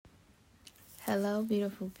Hello,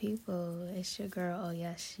 beautiful people. It's your girl,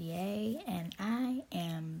 Oyashiye, and I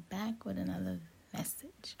am back with another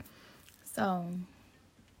message. So,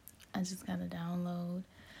 I just got a download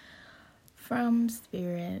from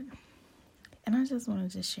Spirit, and I just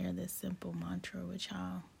wanted to share this simple mantra with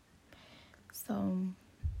y'all. So,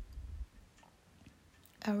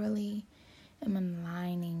 I really am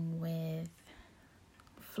aligning with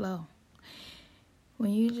flow.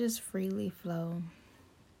 When you just freely flow,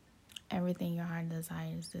 everything your heart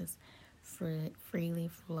desires just freely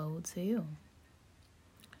flow to you.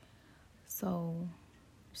 So,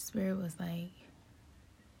 Spirit was like,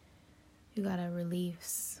 you gotta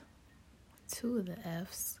release 2 of the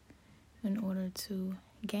F's in order to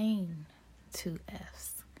gain 2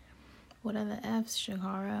 F's. What are the F's,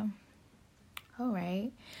 Shakara?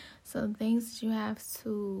 Alright, so things that you have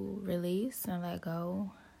to release and let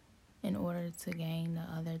go in order to gain the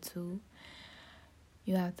other 2.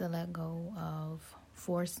 You have to let go of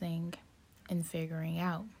forcing and figuring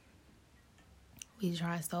out. We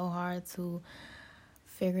try so hard to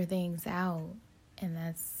figure things out, and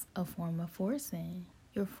that's a form of forcing.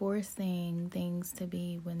 You're forcing things to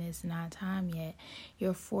be when it's not time yet.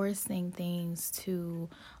 You're forcing things to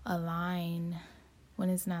align when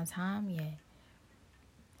it's not time yet.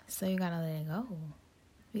 So you gotta let it go.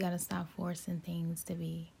 You gotta stop forcing things to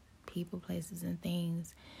be people, places, and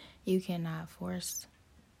things. You cannot force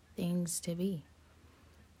things to be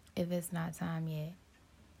if it's not time yet.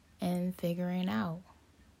 And figuring out.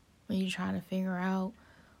 When you try to figure out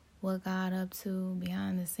what God up to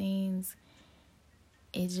behind the scenes,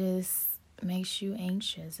 it just makes you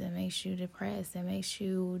anxious. It makes you depressed. It makes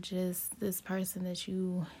you just this person that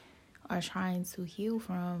you are trying to heal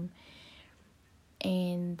from,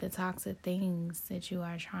 and the toxic things that you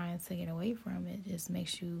are trying to get away from. It just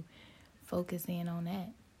makes you focus in on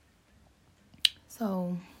that.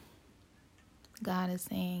 So God is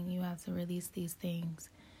saying you have to release these things.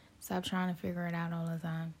 Stop trying to figure it out all the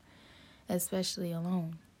time, especially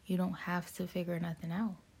alone. You don't have to figure nothing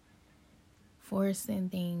out. Forcing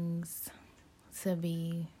things to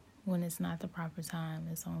be when it's not the proper time,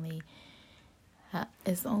 it's only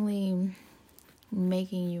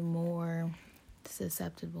making you more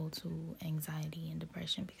susceptible to anxiety and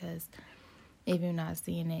depression, because if you're not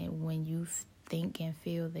seeing it when you think and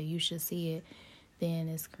feel that you should see it, then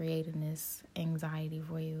it's creating this anxiety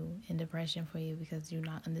for you and depression for you, because you're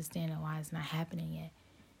not understanding why it's not happening yet.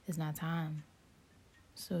 It's not time.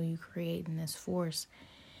 So you creating this force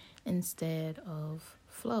instead of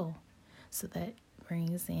flow. So that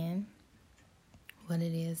brings in what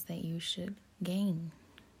it is that you should gain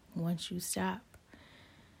once you stop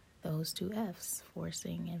those 2 F's,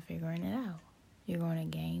 forcing and figuring it out. You're going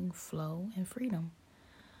to gain flow and freedom.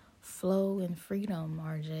 Flow and freedom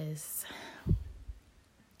are just,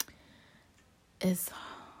 it's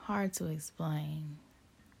hard to explain,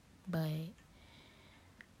 but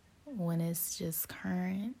when it's just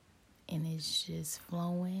current and it's just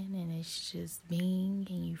flowing and it's just being,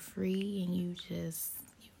 and you free, and you just,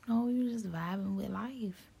 you just vibing with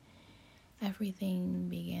life, everything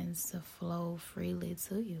begins to flow freely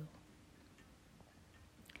to you,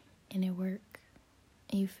 and it works,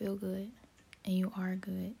 and you feel good, and you are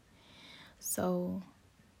good. So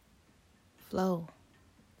flow.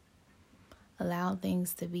 Allow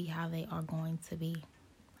things to be how they are going to be.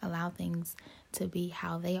 Allow things to be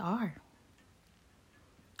how they are.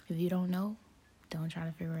 If you don't know, don't try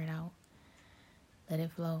to figure it out. Let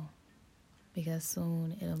it flow, because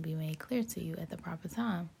soon it'll be made clear to you at the proper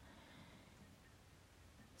time.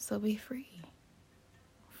 So be free.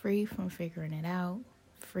 Free from figuring it out.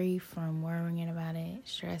 Free from worrying about it,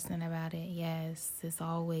 stressing about it. Yes, it's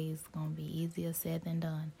always going to be easier said than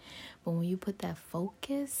done. But when you put that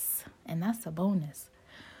focus, and that's the bonus.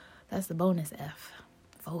 That's the bonus F.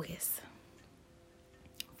 Focus.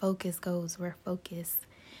 Focus goes where focus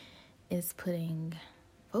is putting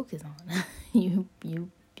focus on. you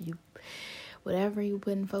whatever you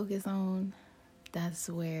putting focus on, that's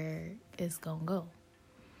where it's gonna go.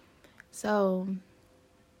 So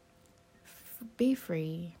be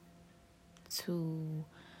free to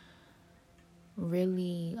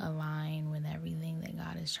really align with everything that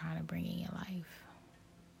God is trying to bring in your life.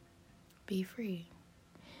 Be free.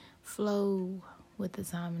 Flow with the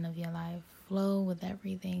timing of your life. Flow with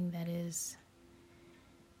everything that is,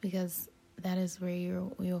 because that is where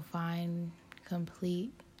you'll find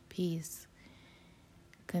complete peace,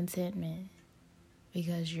 contentment,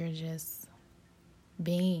 because you're just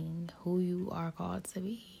being who you are called to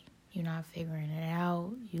be. You're not figuring it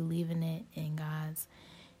out. You're leaving it in God's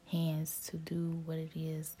hands to do what it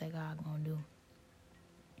is that God gonna do.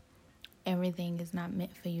 Everything is not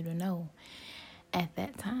meant for you to know. at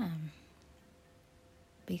that time,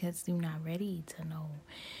 because you're not ready to know.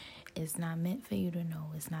 It's not meant for you to know.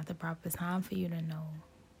 It's not the proper time for you to know.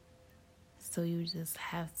 So you just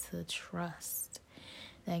have to trust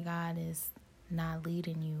that God is not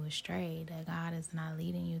leading you astray, that God is not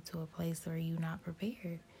leading you to a place where you're not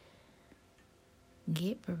prepared.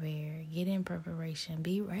 Get prepared. Get in preparation.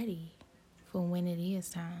 Be ready for when it is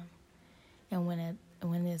time. And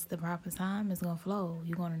when it's the proper time, it's going to flow.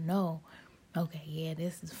 You're going to know, okay, yeah,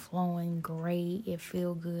 this is flowing great. It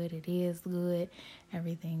feels good. It is good.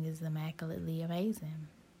 Everything is immaculately amazing.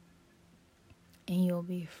 And you'll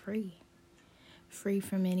be free. Free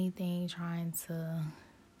from anything trying to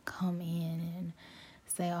come in and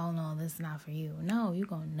say, oh no, this is not for you. No, you're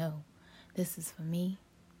going to know. This is for me.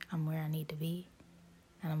 I'm where I need to be.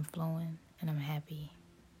 And I'm flowing. And I'm happy.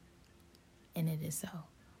 And it is so.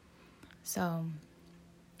 So,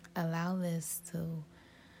 allow this to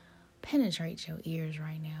penetrate your ears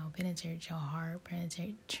right now. Penetrate your heart.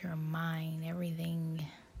 Penetrate your mind. Everything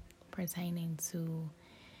pertaining to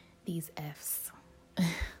these F's.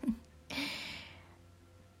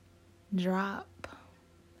 Drop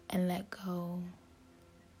and let go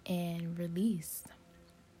and release.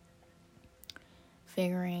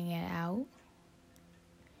 Figuring it out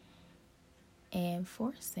and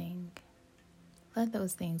forcing. Let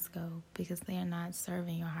those things go because they are not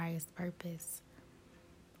serving your highest purpose.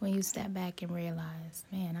 When you step back and realize,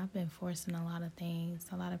 man, I've been forcing a lot of things,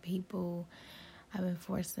 a lot of people, I've been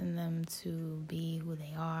forcing them to be who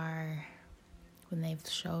they are when they've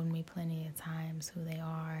showed me plenty of times who they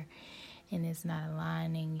are, and it's not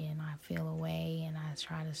aligning, and I feel away, and I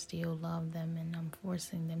try to still love them, and I'm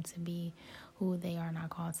forcing them to be who they are not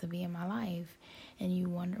called to be in my life. And you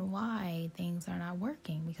wonder why things are not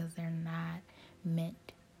working, because they're not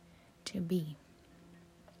meant to be.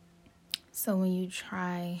 So when you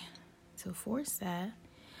try to force that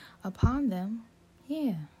upon them,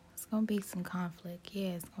 yeah, it's going to be some conflict.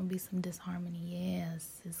 Yeah, it's going to be some disharmony.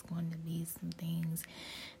 Yes, it's going to be some things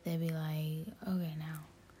that be like, okay, now,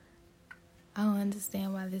 I don't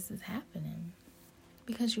understand why this is happening.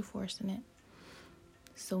 Because you're forcing it.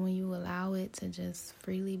 So when you allow it to just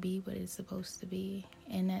freely be what it's supposed to be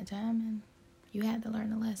in that time, and you had to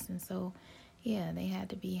learn a lesson. So, yeah, they had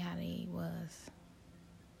to be how they was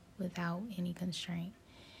without any constraint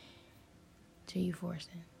to you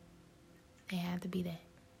forcing. They had to be that.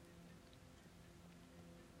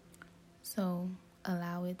 So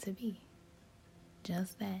allow it to be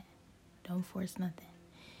just that. Don't force nothing.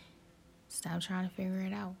 Stop trying to figure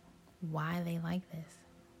it out. Why they like this.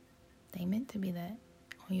 They meant to be that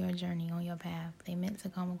on your journey, on your path. They meant to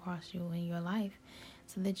come across you in your life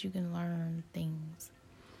so that you can learn things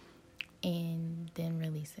and then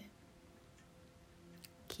release it.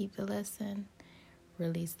 Keep the lesson,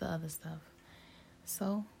 release the other stuff.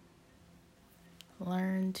 So,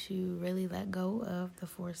 learn to really let go of the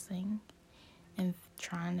forcing and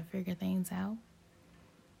trying to figure things out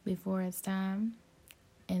before it's time,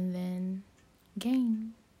 and then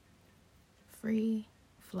gain free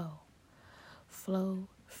flow. Flow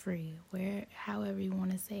free, however you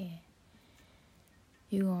want to say it.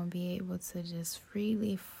 You're going to be able to just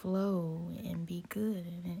freely flow and be good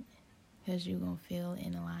in it, because you're going to feel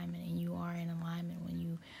in alignment, and you are in alignment when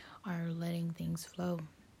you are letting things flow.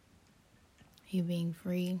 You're being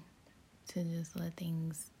free to just let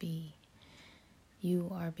things be. You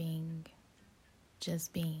are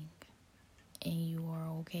just being, and you are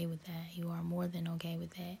okay with that. You are more than okay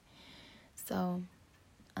with that. So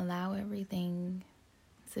allow everything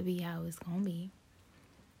to be how it's going to be,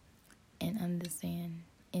 and understand,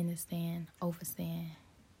 overstand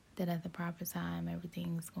that at the proper time,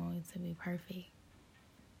 everything's going to be perfect.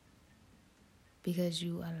 Because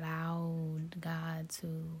you allowed God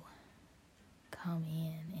to come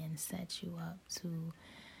in and set you up to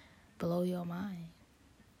blow your mind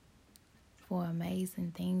for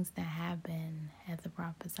amazing things to happen at the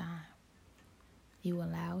proper time. You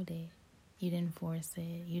allowed it. You didn't force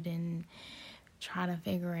it. You didn't try to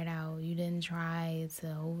figure it out. You didn't try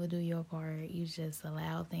to overdo your part. You just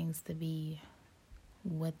allowed things to be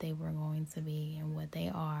what they were going to be and what they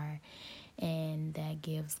are. And that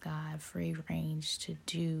gives God free range to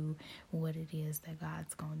do what it is that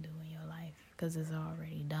God's going to do in your life, because it's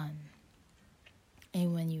already done.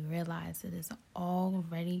 And when you realize that it's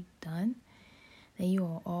already done, that you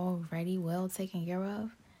are already well taken care of,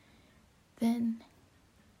 then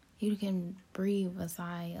you can breathe a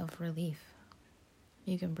sigh of relief.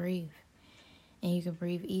 You can breathe. And you can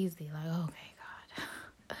breathe easy. Like, okay,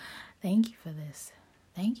 God, thank you for this.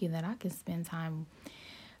 Thank you that I can spend time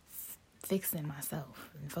fixing myself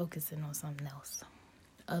and focusing on something else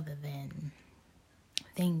other than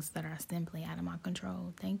things that are simply out of my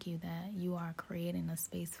control. Thank you that you are creating a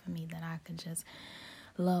space for me that I could just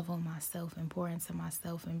love on myself and pour into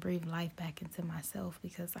myself and breathe life back into myself,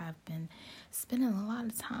 because I've been spending a lot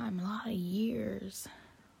of time, a lot of years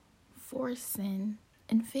forcing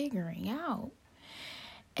and figuring out.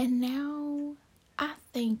 And now I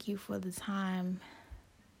thank you for the time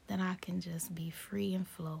that I can just be free and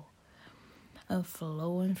flow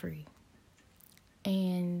and free.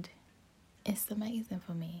 And it's amazing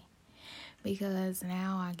for me, because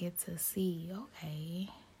now I get to see, okay,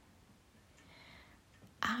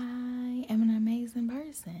 I am an amazing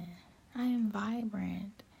person. I am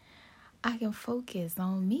vibrant. I can focus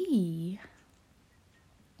on me.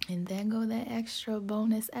 And then go that extra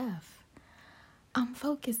bonus F. I'm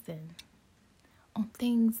focusing on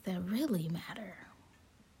things that really matter.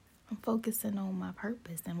 I'm focusing on my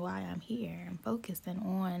purpose and why I'm here. I'm focusing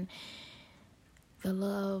on the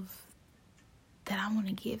love that I want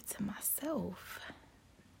to give to myself.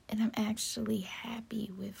 And I'm actually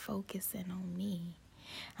happy with focusing on me.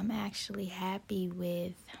 I'm actually happy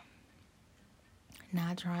with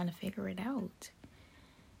not trying to figure it out.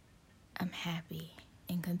 I'm happy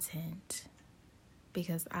and content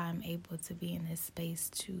because I'm able to be in this space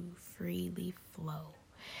to freely flow.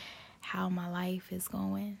 How my life is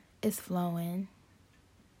going, it's flowing,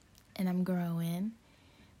 and I'm growing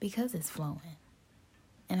because it's flowing,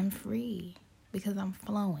 and I'm free because I'm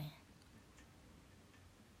flowing.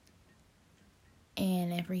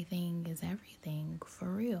 And everything is everything for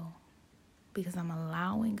real, because I'm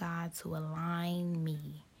allowing God to align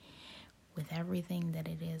me with everything that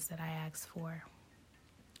it is that I ask for.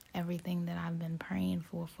 Everything that I've been praying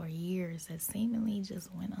for years that seemingly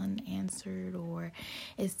just went unanswered, or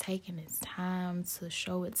it's taken its time to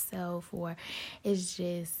show itself, or it's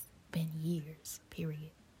just been years,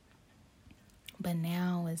 period. But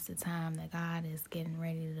now is the time that God is getting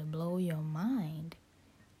ready to blow your mind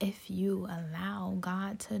if you allow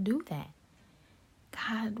God to do that.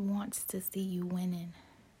 God wants to see you winning.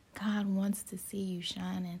 God wants to see you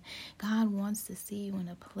shining. God wants to see you in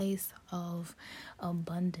a place of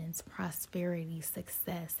abundance, prosperity,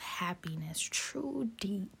 success, happiness, true,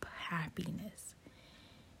 deep happiness.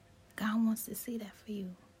 God wants to see that for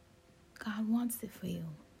you. God wants it for you.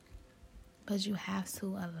 But you have to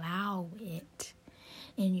allow it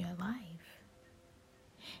in your life.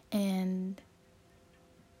 And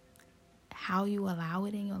how you allow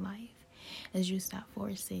it in your life is you stop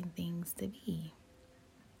forcing things to be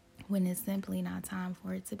when it's simply not time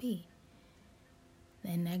for it to be.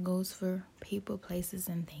 And that goes for people, places,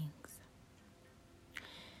 and things.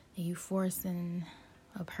 You forcing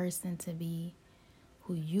a person to be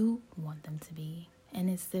who you want them to be, and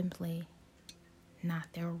it's simply not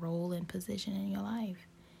their role and position in your life.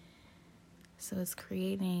 So it's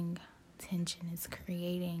creating tension, it's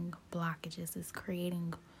creating blockages, it's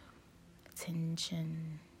creating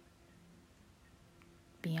tension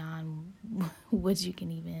beyond what you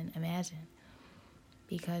can even imagine,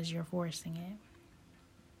 because you're forcing it.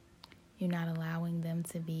 You're not allowing them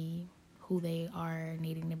to be who they are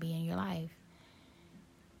needing to be in your life.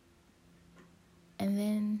 And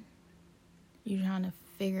then you're trying to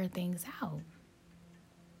figure things out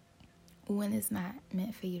when it's not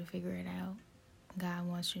meant for you to figure it out. God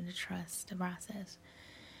wants you to trust the process,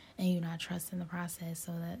 and you're not trusting the process,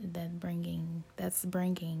 so that's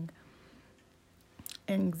bringing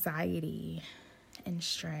anxiety and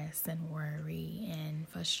stress and worry and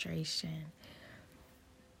frustration.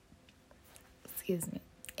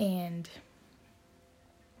 And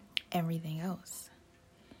everything else,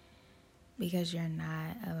 because you're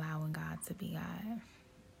not allowing God to be God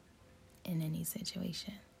in any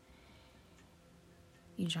situation.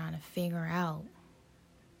 You're trying to figure out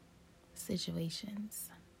situations.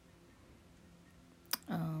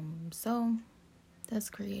 So that's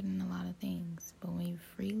creating a lot of things. But when you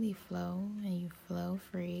freely flow and you flow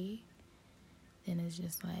free, then it's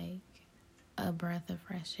just like a breath of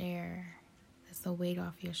fresh air. It's a weight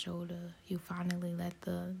off your shoulder. You finally let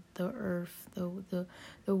the earth,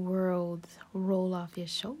 the world roll off your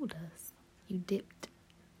shoulders. You dipped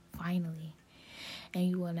finally, and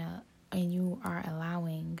you are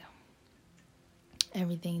allowing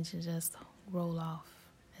everything to just roll off.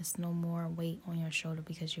 There's no more weight on your shoulder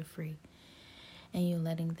because you're free, and you're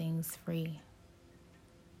letting things free.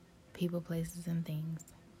 People, places, and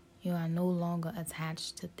things. You are no longer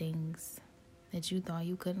attached to things that you thought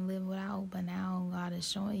you couldn't live without, but now God is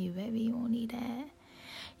showing you, baby, you don't need that.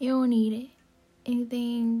 You don't need it.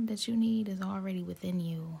 Anything that you need is already within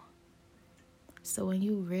you. So when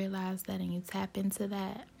you realize that and you tap into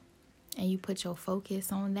that and you put your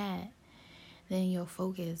focus on that, then your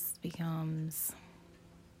focus becomes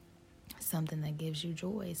something that gives you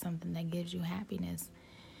joy, something that gives you happiness,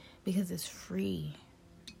 because it's free.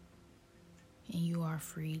 And you are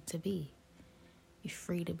free to be. You're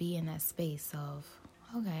free to be in that space of,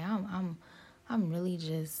 okay, I'm really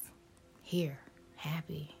just here,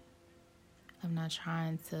 happy. I'm not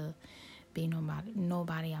trying to be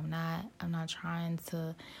nobody I'm not trying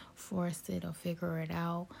to force it or figure it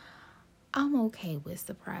out. I'm okay with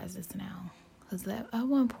surprises now. Because at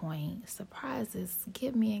one point, surprises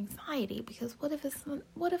give me anxiety. Because what if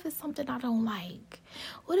it's something I don't like?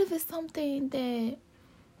 What if it's something that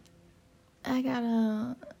I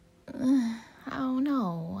gotta, I don't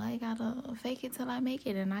know. I gotta fake it till I make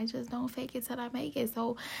it, and I just don't fake it till I make it.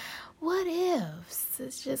 So, what ifs?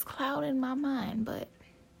 It's just clouding my mind. But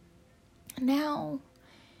now,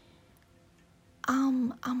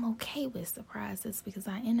 I'm okay with surprises because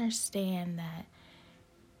I understand that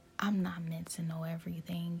I'm not meant to know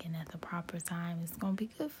everything, and at the proper time, it's gonna be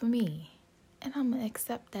good for me, and I'm gonna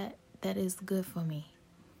accept that is good for me,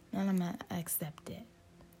 and I'm gonna accept it,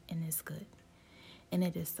 and it's good, and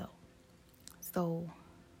it is so. So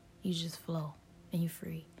you just flow, and you're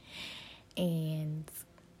free, and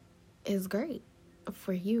it's great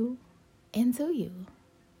for you and to you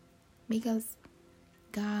because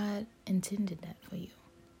God intended that for you.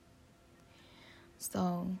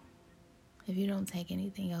 So if you don't take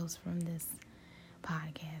anything else from this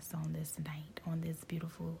podcast on this night, on this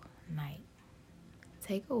beautiful night,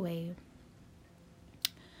 take away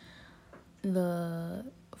the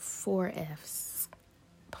 4 F's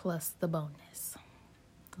plus the bonus.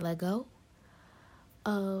 Let go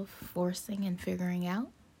of forcing and figuring out,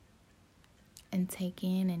 and take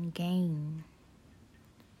in and gain,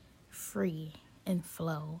 free and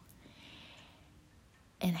flow,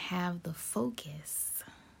 and have the focus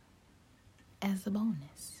as a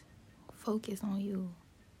bonus. Focus on you.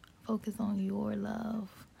 Focus on your love.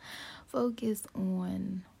 Focus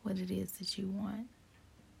on what it is that you want.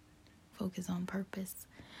 Focus on purpose.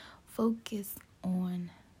 Focus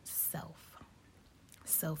on self.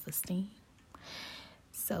 Self-esteem.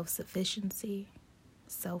 Self-sufficiency.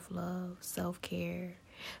 Self-love. Self-care.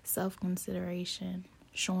 Self-consideration.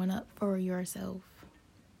 Showing up for yourself.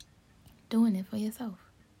 Doing it for yourself.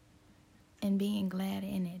 And being glad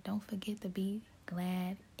in it. Don't forget to be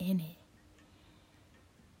glad in it.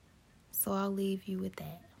 So I'll leave you with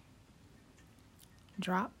that.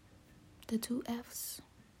 Drop the 2 F's.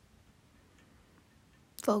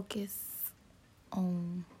 Focus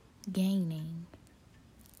on gaining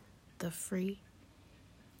the free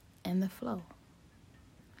and the flow.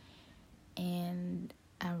 And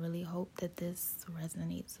I really hope that this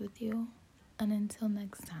resonates with you. And until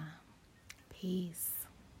next time, peace.